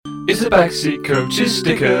It's the Backseat Coaches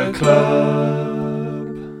Sticker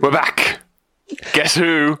Club. We're back. Guess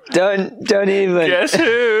who? Don't even. Guess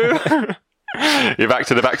who? You're back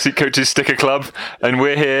to the Backseat Coaches Sticker Club, and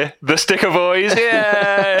we're here, the Sticker Boys.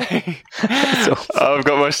 Yay! Awesome. I've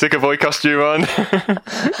got my Sticker Boy costume on.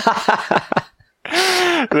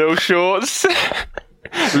 Little shorts,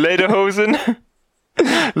 lederhosen,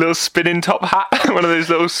 little spinning top hat, one of those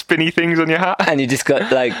little spinny things on your hat. And you just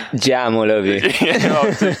got like jam all over you. Yeah,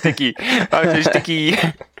 I'm so sticky. I'm so sticky.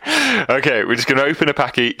 Okay, we're just going to open a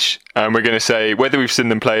pack each, and we're going to say whether we've seen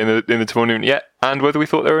them play in the tournament yet, and whether we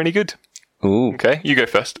thought they were any good. Ooh. Okay, you go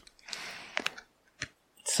first.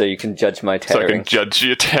 So you can judge my So I tearing. can judge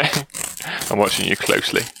your tear. I'm watching you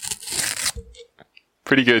closely.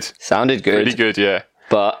 Pretty good. Sounded good. Pretty good, yeah.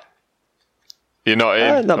 But You're not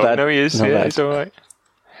in. not bad. No, he is. Not Yeah, bad. he's all right.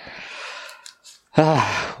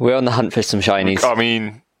 we're on the hunt for some shinies. I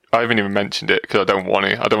mean, I haven't even mentioned it because I don't want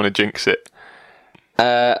to. I don't want to jinx it.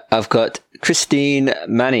 I've got Christine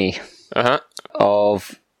Manny Uh-huh.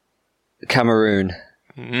 of Cameroon.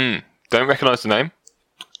 Don't recognise the name.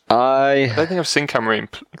 I I don't think I've seen Cameroon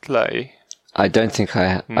play. don't think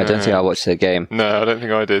I watched the game. No, I don't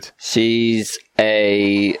think I did. She's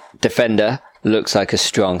a defender. Looks like a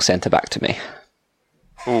strong centre back to me.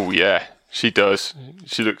 Oh, yeah. She does.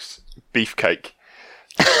 She looks beefcake.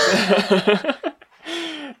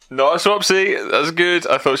 Not a Swapsy. That's good.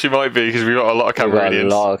 I thought she might be because we've got a lot of We've got a Cameroonians.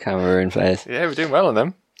 lot of Cameroon players. Yeah, we're doing well on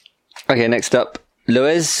them. Okay, next up,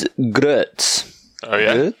 Louise Grutz. Oh,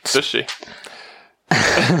 yeah. Good. Does she?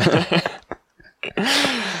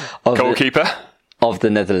 Of Goalkeeper of the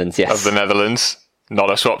Netherlands, yes. of the Netherlands. Not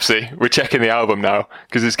a Swapsy. We're checking the album now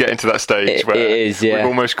because it's getting to that stage It where is, yeah. we've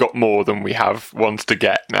almost got more than we have ones to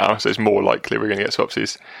get now. So it's more likely we're going to get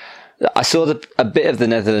Swapsies. I saw a bit of the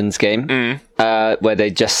Netherlands game where they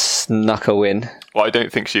just snuck a win. Well, I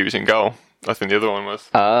don't think she was in goal. I think the other one was.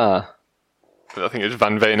 Ah, I think it was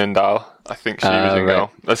Van Veenendaal. I think she was in right.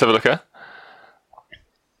 goal. Let's have a look at her.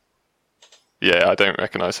 Yeah, I don't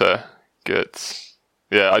recognise her. Good.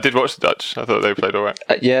 Yeah, I did watch the Dutch. I thought they played all right.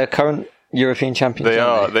 yeah, current European champions. They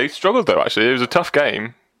aren't are. They struggled, though, actually. It was a tough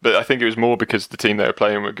game, but I think it was more because the team they were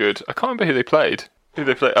playing were good. I can't remember who they played. Who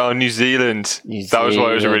they played? Oh, New Zealand. That was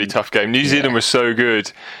why it was a really tough game. New Zealand was so good.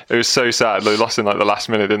 It was so sad. They lost in like the last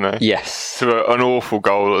minute, didn't they? Yes. To an awful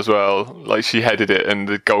goal as well. Like she headed it and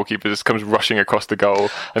the goalkeeper just comes rushing across the goal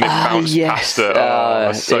and it bounced past her. Oh,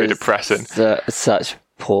 that's so depressing. Such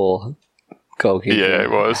poor goalkeeper. Yeah,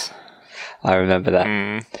 it was. I remember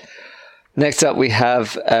that. Next up, we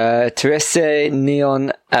have Therese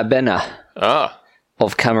Neon Abena Ah,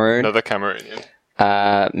 of Cameroon, another Cameroonian.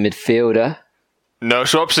 midfielder. No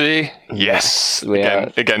Swapsy. Yes. We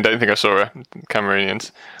Again, don't think I saw her.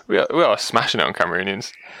 Cameroonians. We are smashing it on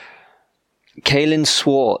Cameroonians. Kaylin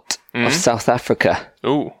Swart of South Africa.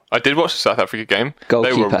 Ooh, I did watch the South Africa game.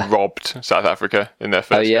 Goalkeeper. They were robbed, South Africa, in their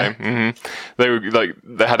first yeah? game. They were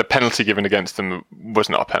they had a penalty given against them. Was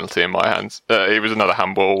not a penalty in my hands. It was another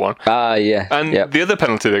handball one. Ah, yeah. And Yep. the other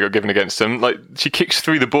penalty they got given against them, like she kicks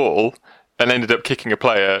through the ball and ended up kicking a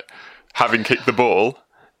player, having kicked the ball,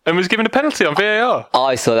 and was given a penalty on VAR.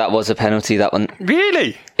 I saw that was a penalty, that one.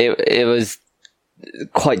 Really? It was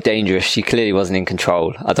quite dangerous. She clearly wasn't in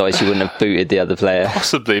control. Otherwise, she wouldn't have booted the other player.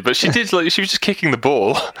 Possibly, but she did. Like she was just kicking the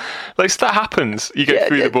ball. Like so that happens. You get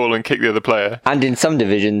through the ball and kick the other player. And in some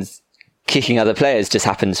divisions, kicking other players just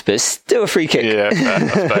happens, but it's still a free kick. Yeah, fair,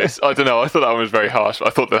 I suppose. I don't know. I thought that one was very harsh. I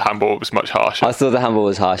thought the handball was much harsher. I thought the handball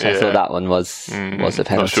was harsh. I Yeah. thought that one was a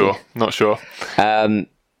penalty. Not sure.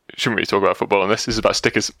 Shouldn't really talk about football on this. This is about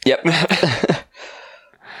stickers. Yep.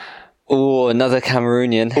 Oh, another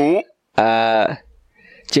Cameroonian. Ooh.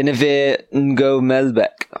 Genevieve Ngo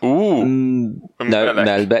Melbeck. Ooh. No,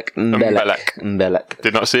 Melbeck. Mbelek.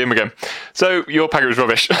 Did not see him again. So your packet was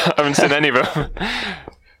rubbish. I haven't seen any of them.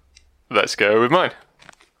 Let's go with mine.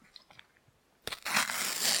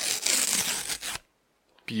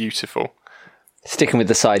 Beautiful. Sticking with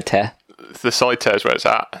the side tear. The side tear is where it's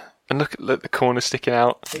at. And look at the corner sticking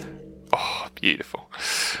out. Oh, beautiful.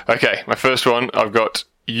 Okay, my first one, I've got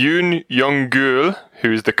Yoon Young-gul,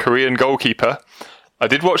 who is the Korean goalkeeper. I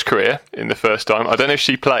did watch Korea in the first time. I don't know if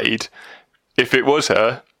she played. If it was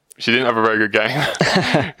her, she didn't have a very good game.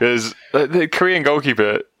 Because the Korean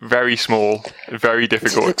goalkeeper, very small, very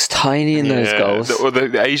difficult. It looks tiny in those goals.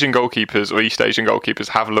 The Asian goalkeepers or East Asian goalkeepers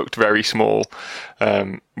have looked very small,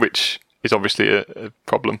 which is obviously a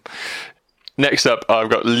problem. Next up, I've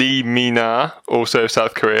got Lee Mina, also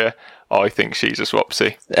South Korea. I think she's a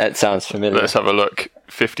Swapsy. That sounds familiar. Let's have a look.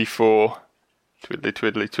 54. Twiddly,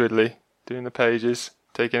 twiddly, twiddly. Doing the pages.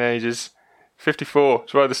 Taking ages. 54.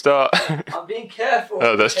 It's right at the start. I'm being careful.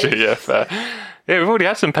 Oh, that's true. Yeah, fair. Yeah, we've already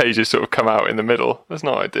had some pages sort of come out in the middle. That's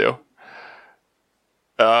not ideal.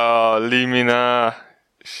 Oh, Limina.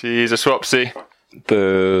 She's a Swapsy.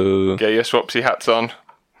 Boo. Get your Swapsy hats on.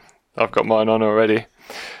 I've got mine on already.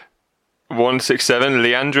 167,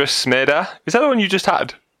 Leandra Smeda. Is that the one you just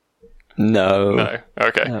had? No. No.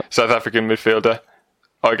 Okay. No. South African midfielder.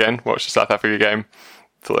 Again, watched the South Africa game.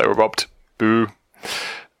 Thought they were robbed. Boo.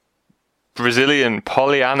 Brazilian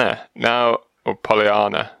Pollyanna. Or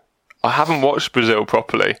Pollyanna. I haven't watched Brazil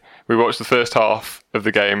properly. We watched the first half of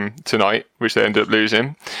the game tonight, which they ended up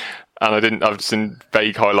losing. And I've seen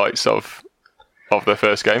vague highlights of their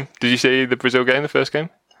first game. Did you see the Brazil game, the first game?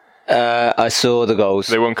 I saw the goals.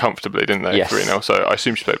 They won comfortably, didn't they? Yes. 3-0, so I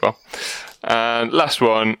assume she played well. And last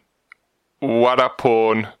one,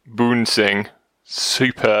 Waraporn Boonsing.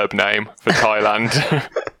 Superb name for Thailand.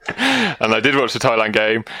 And I did watch the Thailand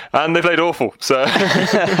game, and they played awful. So,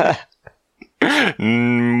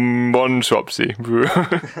 one Swapsy.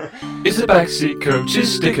 It's the Backseat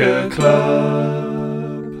Coaches Sticker Club.